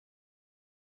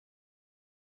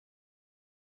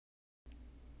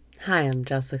Hi, I'm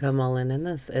Jessica Mullen, and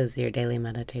this is your daily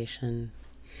meditation.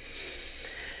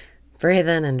 Breathe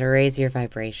in and raise your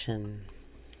vibration.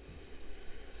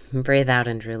 Breathe out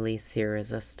and release your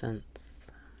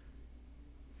resistance.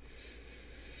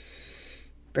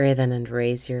 Breathe in and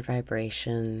raise your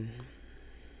vibration.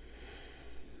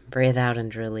 Breathe out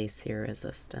and release your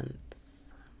resistance.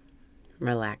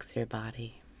 Relax your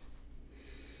body.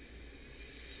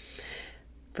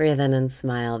 Breathe in and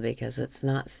smile because it's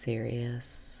not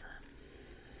serious.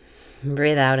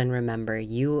 Breathe out and remember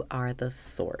you are the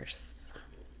source.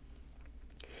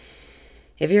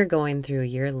 If you're going through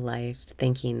your life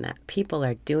thinking that people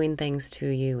are doing things to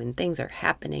you and things are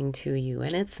happening to you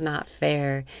and it's not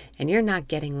fair and you're not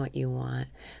getting what you want,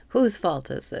 whose fault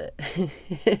is it?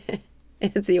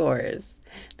 It's yours,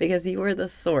 because you are the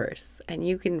source and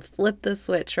you can flip the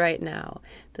switch right now.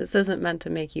 This isn't meant to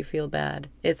make you feel bad.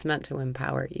 It's meant to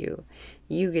empower you.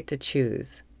 You get to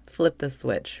choose. Flip the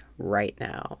switch right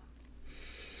now.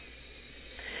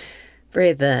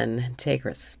 Breathe in and take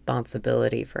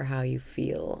responsibility for how you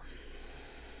feel.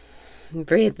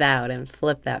 Breathe out and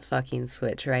flip that fucking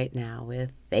switch right now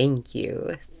with thank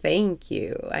you. Thank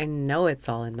you. I know it's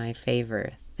all in my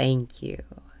favor. Thank you.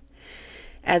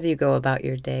 As you go about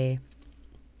your day,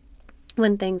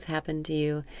 when things happen to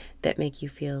you that make you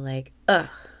feel like, ugh,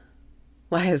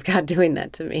 why is God doing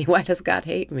that to me? Why does God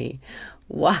hate me?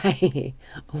 Why?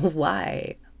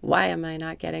 Why? Why am I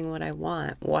not getting what I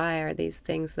want? Why are these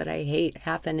things that I hate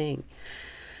happening?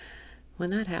 When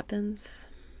that happens,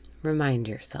 remind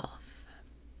yourself,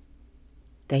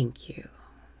 thank you.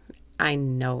 I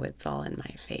know it's all in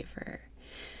my favor.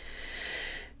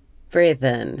 Breathe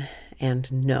in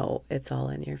and know it's all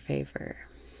in your favor.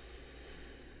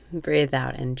 Breathe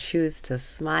out and choose to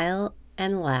smile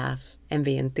and laugh and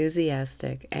be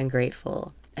enthusiastic and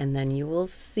grateful. And then you will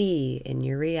see in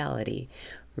your reality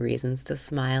reasons to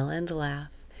smile and laugh,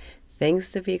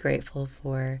 things to be grateful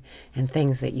for, and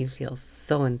things that you feel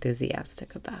so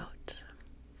enthusiastic about.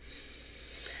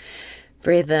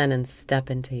 Breathe in and step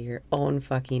into your own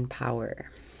fucking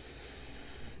power.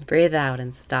 Breathe out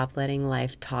and stop letting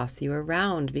life toss you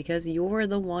around, because you're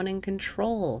the one in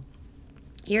control.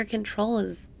 Your control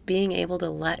is being able to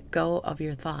let go of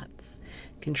your thoughts.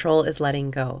 Control is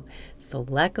letting go. So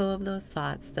let go of those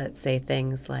thoughts that say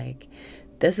things like,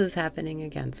 this is happening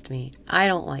against me. I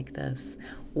don't like this.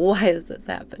 Why is this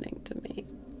happening to me?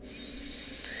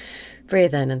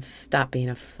 Breathe in and stop being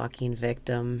a fucking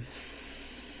victim.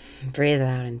 Breathe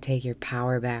out and take your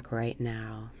power back right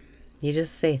now. You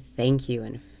just say thank you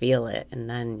and feel it, and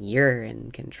then you're in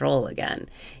control again.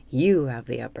 You have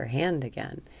the upper hand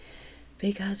again.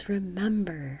 Because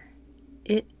remember,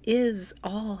 it is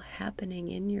all happening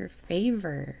in your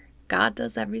favor. God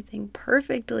does everything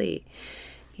perfectly.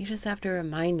 You just have to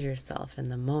remind yourself in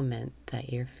the moment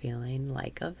that you're feeling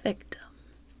like a victim.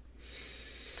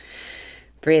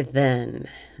 Breathe in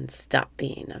and stop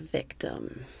being a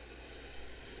victim.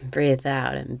 Breathe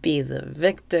out and be the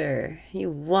victor. You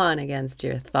won against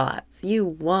your thoughts. You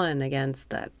won against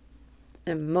that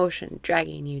emotion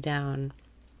dragging you down.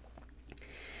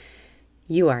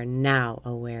 You are now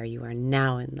aware. You are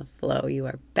now in the flow. You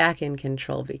are back in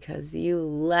control because you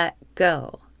let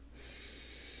go.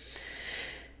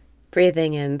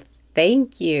 Breathing in,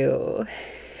 thank you.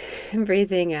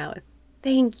 Breathing out,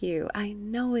 thank you. I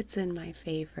know it's in my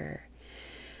favor.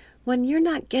 When you're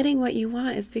not getting what you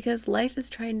want, it's because life is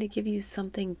trying to give you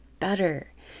something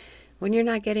better. When you're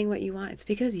not getting what you want, it's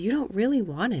because you don't really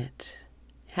want it.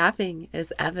 Having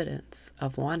is evidence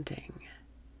of wanting.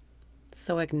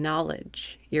 So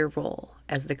acknowledge your role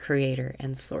as the creator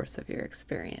and source of your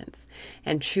experience,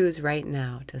 and choose right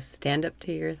now to stand up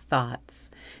to your thoughts.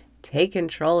 Take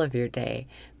control of your day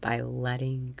by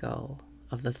letting go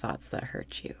of the thoughts that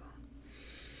hurt you.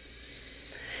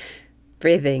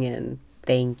 Breathing in,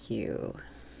 thank you.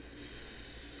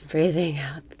 Breathing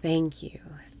out, thank you.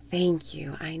 Thank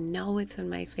you. I know it's in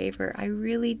my favor. I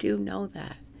really do know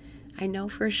that. I know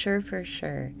for sure,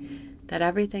 that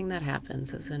everything that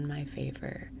happens is in my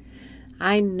favor.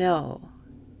 I know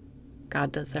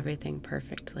God does everything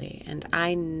perfectly, and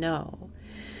I know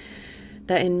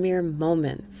that in mere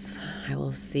moments, I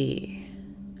will see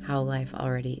how life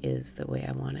already is the way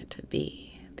I want it to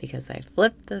be, because I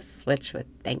flipped the switch with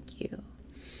thank you.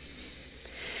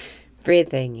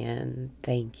 Breathing in,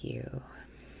 thank you.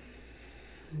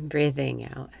 Breathing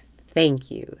out,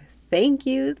 thank you. Thank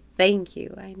you, thank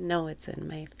you. I know it's in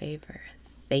my favor.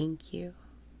 Thank you.